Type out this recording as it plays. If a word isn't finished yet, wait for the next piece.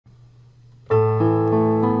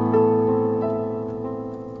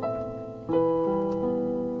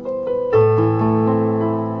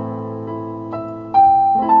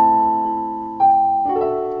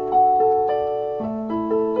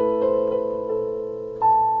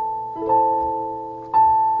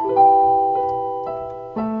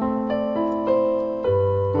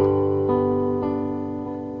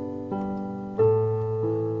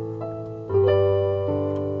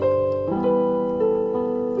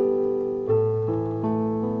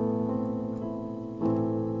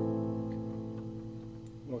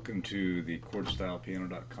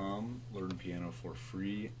ChordStylePiano.com Learn Piano for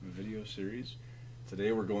Free video series.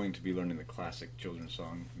 Today we're going to be learning the classic children's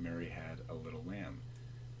song, Mary Had a Little Lamb.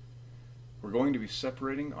 We're going to be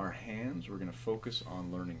separating our hands. We're going to focus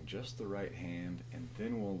on learning just the right hand, and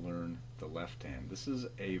then we'll learn the left hand. This is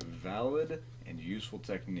a valid and useful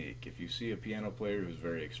technique. If you see a piano player who's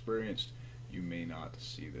very experienced, you may not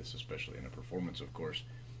see this, especially in a performance, of course.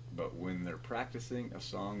 But when they're practicing a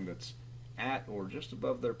song that's at or just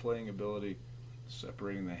above their playing ability,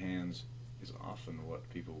 separating the hands is often what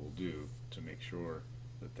people will do to make sure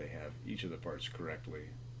that they have each of the parts correctly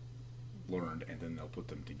learned, and then they'll put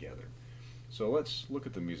them together. So let's look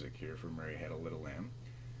at the music here for Mary Had a Little Lamb.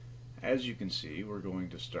 As you can see, we're going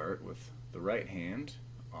to start with the right hand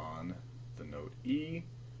on the note E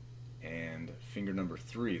and finger number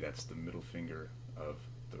 3. That's the middle finger of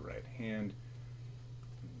the right hand.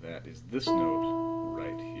 That is this note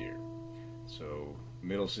right here. So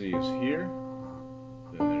middle C is here,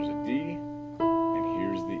 then there's a D, and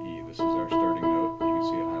here's the E. This is our starting note. You can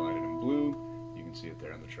see it highlighted in blue. You can see it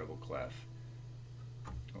there on the treble clef.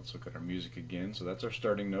 Let's look at our music again. So that's our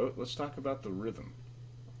starting note. Let's talk about the rhythm.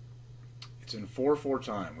 It's in 4/4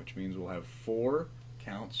 time, which means we'll have 4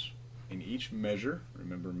 counts in each measure.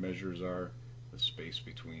 Remember, measures are the space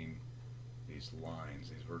between these lines,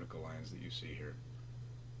 these vertical lines that you see here.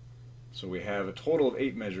 So we have a total of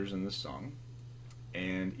 8 measures in this song,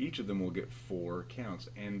 and each of them will get 4 counts.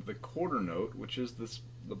 And the quarter note, which is the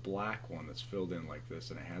black one that's filled in like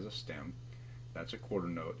this, and it has a stem, that's a quarter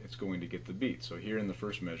note. It's going to get the beat. So here in the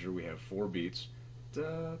first measure we have 4 beats.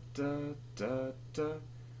 Da da da da.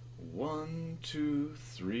 1, 2,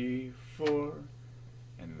 3, 4.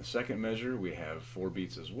 And in the second measure we have 4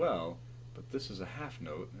 beats as well, but this is a half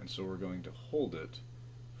note, and so we're going to hold it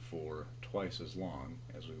for twice as long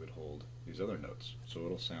as we would hold these other notes. So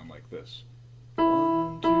it'll sound like this.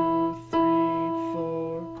 1, 2, 3,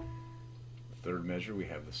 4. The third measure we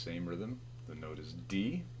have the same rhythm. The note is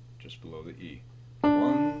D, just below the E.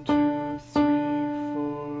 1, 2, 3,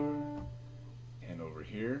 4. And over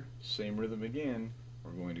here, same rhythm again.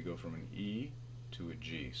 We're going to go from an E to a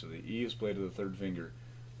G. So the E is played to the third finger.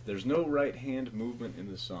 There's no right hand movement in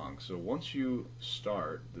the song. So once you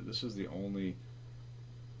start, this is the only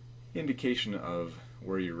indication of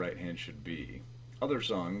where your right hand should be. Other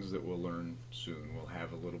songs that we'll learn soon will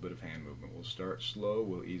have a little bit of hand movement. We'll start slow,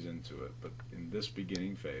 we'll ease into it, but in this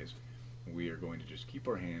beginning phase we are going to just keep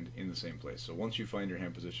our hand in the same place. So once you find your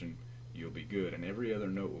hand position, you'll be good, and every other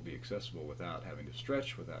note will be accessible without having to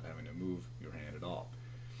stretch, without having to move your hand at all.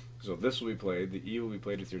 So this will be played, the E will be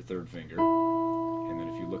played with your third finger, and then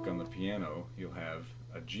if you look on the piano you'll have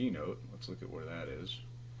a G note. Let's look at where that is.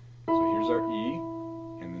 So here's our E,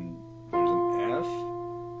 and then there's an F,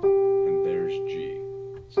 and there's G.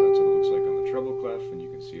 So that's what it looks like on the treble clef, and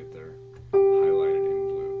you can see it there highlighted in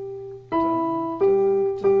blue.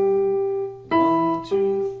 Dun, dun, dun. 1,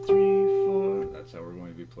 2, 3, 4. That's how we're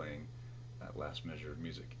going to be playing that last measure of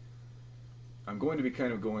music. I'm going to be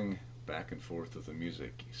kind of going back and forth with the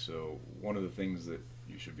music, so one of the things that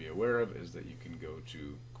you should be aware of is that you can go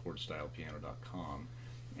to ChordStylePiano.com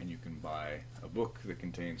and you can buy a book that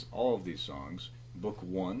contains all of these songs. Book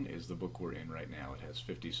 1 is the book we're in right now. It has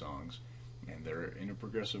 50 songs, and they're in a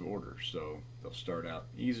progressive order, so they'll start out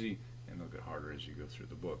easy and they'll get harder as you go through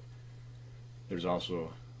the book. There's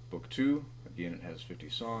also Book 2, again it has 50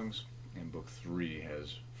 songs, and Book 3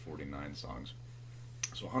 has 49 songs.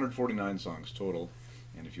 So 149 songs total,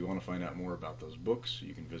 and if you want to find out more about those books,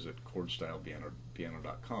 you can visit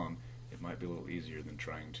ChordStylePiano.com. It might be a little easier than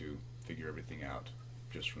trying to figure everything out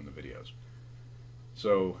just from the videos.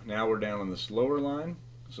 So now we're down on this lower line,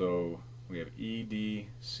 so we have E, D,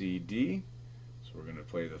 C, D. So we're going to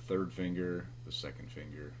play the third finger, the second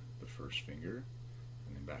finger, the first finger,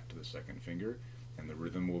 and then back to the second finger, and the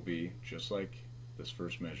rhythm will be just like this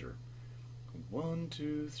first measure. 1,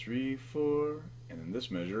 2, 3, 4, and then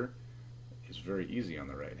this measure is very easy on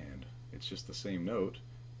the right hand. It's just the same note,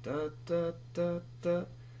 da da da da,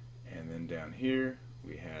 and then down here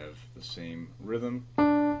we have the same rhythm,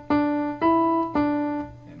 and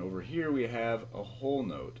over here we have a whole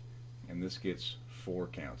note, and this gets 4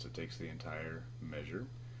 counts. It takes the entire measure,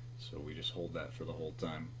 so we just hold that for the whole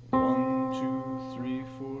time. 1, 2, 3,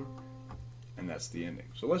 4, and that's the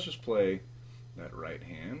ending. So let's just play that right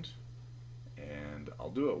hand, and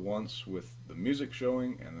I'll do it once with the music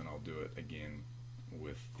showing, and then I'll do it again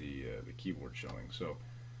with the keyboard showing. So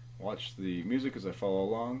watch the music as I follow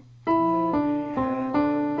along. Mary had a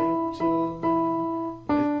little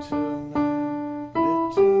lamb, little lamb,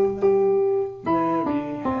 little lamb.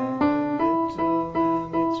 Mary had a little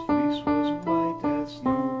lamb, its fleece was white as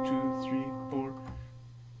snow. 2, 3, 4.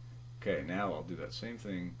 Okay, now that same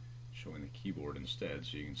thing showing the keyboard instead,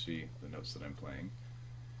 so you can see the notes that I'm playing.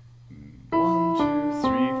 1, 2,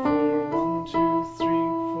 3, 4, 1, 2, 3,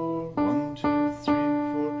 4, 1, 2, 3,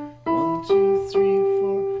 4, 1, 2, 3,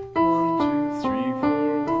 4,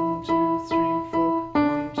 1, 2, 3, 4, 1, 2, 3, 4,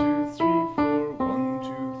 1, 2, 3, 4, 1,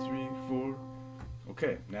 2, 3, 4.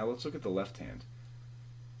 Okay, now let's look at the left hand.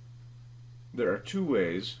 There are two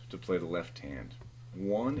ways to play the left hand.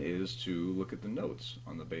 One is to look at the notes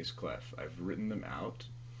on the bass clef. I've written them out.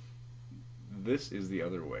 This is the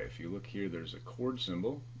other way. If you look here, there's a chord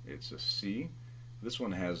symbol. It's a C. This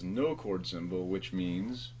one has no chord symbol, which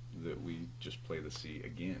means that we just play the C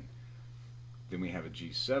again. Then we have a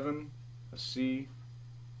G7, a C,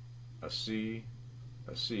 a C,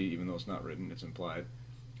 a C, even though it's not written, it's implied,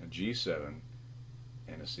 a G7,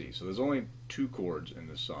 and a C. So there's only two chords in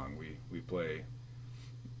this song. We play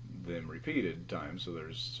them repeated times, so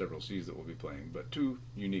there's several C's that we'll be playing, but two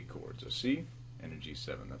unique chords, a C and a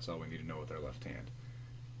G7. That's all we need to know with our left hand.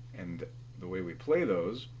 And the way we play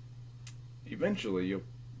those, eventually you'll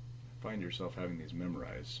find yourself having these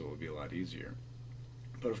memorized, so it'll be a lot easier.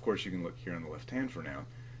 But of course you can look here on the left hand for now,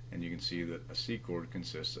 and you can see that a C chord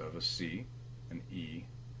consists of a C, an E,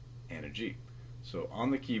 and a G. So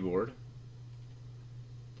on the keyboard,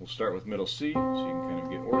 we'll start with middle C, so you can kind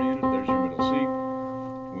of get oriented. There's your middle C.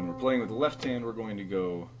 When we're playing with the left hand, we're going to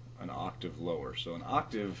go an octave lower. So an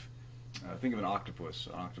octave, think of an octopus.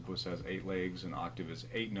 An octopus has 8 legs, an octave is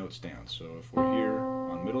 8 notes down. So if we're here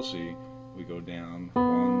on middle C, we go down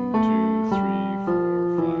 1, 2, 3,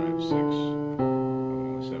 4, 5, 6,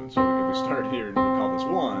 only 7. So if we start here, we call this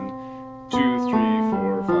 1, 2, 3,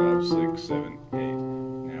 4, 5, 6, 7, 8.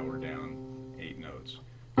 Now we're down 8 notes.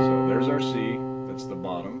 So there's our C, that's the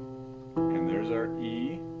bottom, and there's our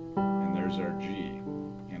E, and there's our G.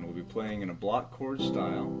 And we'll be playing in a block chord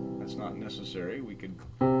style. That's not necessary. We could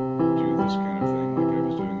do this kind of thing like I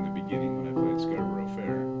was doing in the beginning when I played Scarborough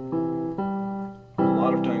Fair. A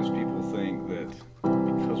lot of times people think that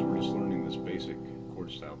because we're just learning this basic chord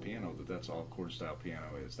style piano, that that's all chord style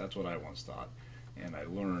piano is. That's what I once thought. And I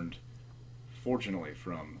learned, fortunately,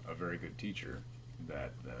 from a very good teacher,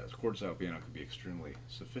 that chord style piano can be extremely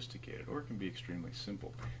sophisticated or it can be extremely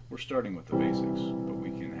simple. We're starting with the basics, but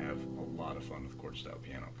we can have a lot of fun with chord style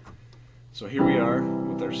piano. So here we are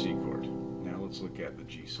with our C chord. Now let's look at the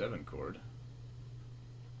G7 chord.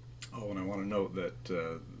 Oh, and I want to note that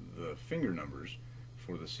the finger numbers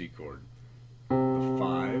for the C chord, the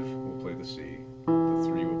 5 will play the C, the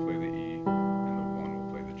 3 will play the E, and the 1 will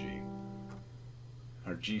play the G.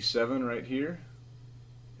 Our G7 right here,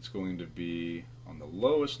 it's going to be, on the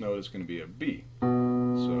lowest note, it's going to be a B.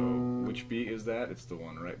 So which B is that? It's the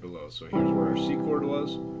one right below. So here's where our C chord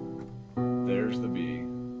was. There's the B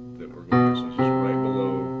that we're going to, so it's just right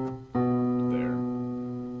below there.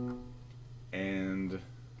 And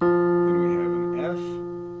then we have an F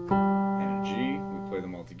and a G. We play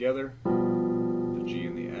them all together. The G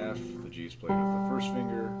and the F. The G is played with the first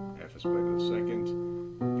finger, F is played with the second,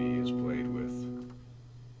 B is played with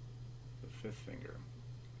the fifth finger.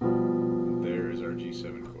 There is our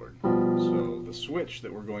G7 chord. So the switch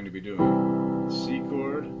that we're going to be doing, C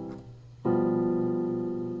chord,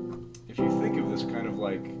 if you think of this kind of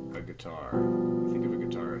like a guitar, think of a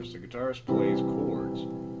guitarist. A guitarist plays chords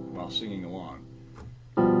while singing along.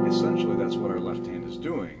 Essentially that's what our left hand is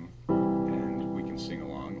doing, and we can sing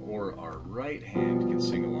along, or our right hand can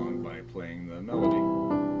sing along by playing the melody.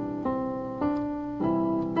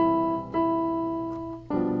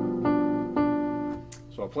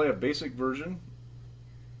 So I'll play a basic version,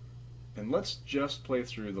 and let's just play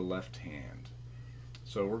through the left hand.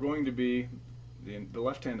 So we're going to be, the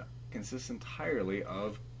left hand consists entirely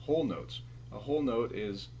of whole notes. A whole note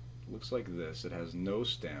looks like this. It has no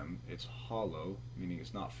stem. It's hollow, meaning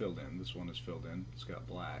it's not filled in. This one is filled in. It's got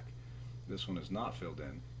black. This one is not filled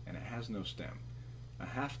in, and it has no stem. A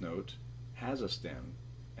half note has a stem,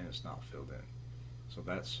 and it's not filled in. So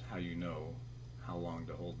that's how you know how long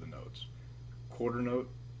to hold the notes. Quarter note,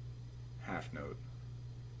 half note,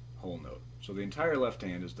 whole note. So the entire left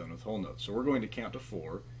hand is done with whole notes. So we're going to count to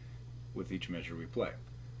 4 with each measure we play.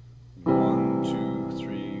 1, 2,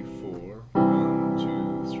 3, 4. 1,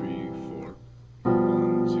 2, 3, 4.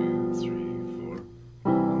 1, 2, 3, 4.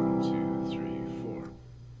 1, 2, 3, 4.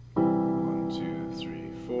 1, 2,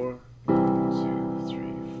 3, 4. 1, 2,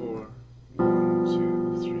 3, 4. 1,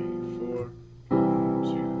 2, 3, 4. 1,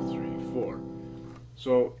 2, 3, 4.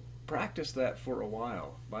 So practice that for a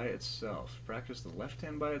while by itself. Practice the left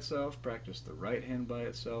hand by itself, practice the right hand by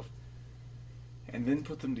itself, and then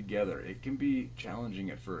put them together. It can be challenging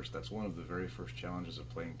at first. That's one of the very first challenges of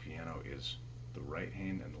playing piano, is the right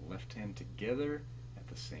hand and the left hand together at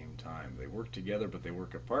the same time. They work together, but they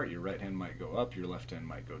work apart. Your right hand might go up, your left hand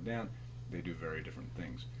might go down. They do very different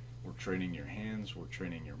things. We're training your hands, we're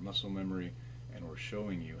training your muscle memory, and we're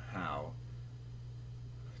showing you how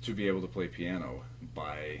to be able to play piano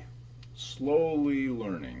by slowly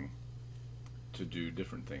learning to do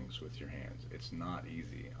different things with your hands. It's not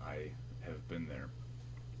easy. I have been there.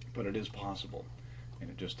 But it is possible, and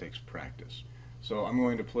it just takes practice. So I'm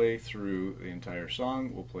going to play through the entire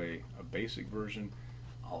song. We'll play a basic version.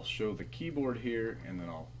 I'll show the keyboard here, and then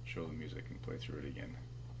I'll show the music and play through it again.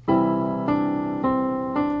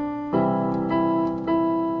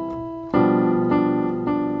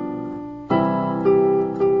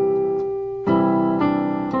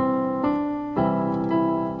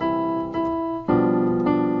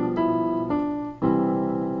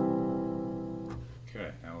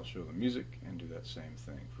 Okay, now I'll show the music and do that same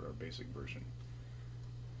thing for our basic version.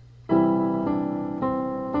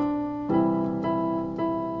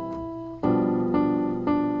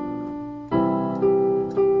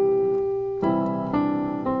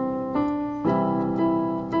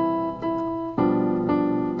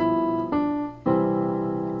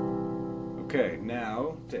 Okay,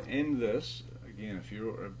 now to end this, again, if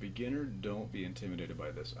you're a beginner, don't be intimidated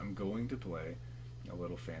by this. I'm going to play a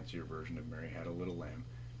little fancier version of Mary Had a Little Lamb.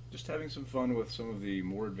 Just having some fun with some of the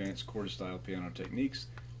more advanced chord style piano techniques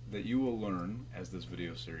that you will learn as this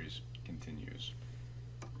video series continues.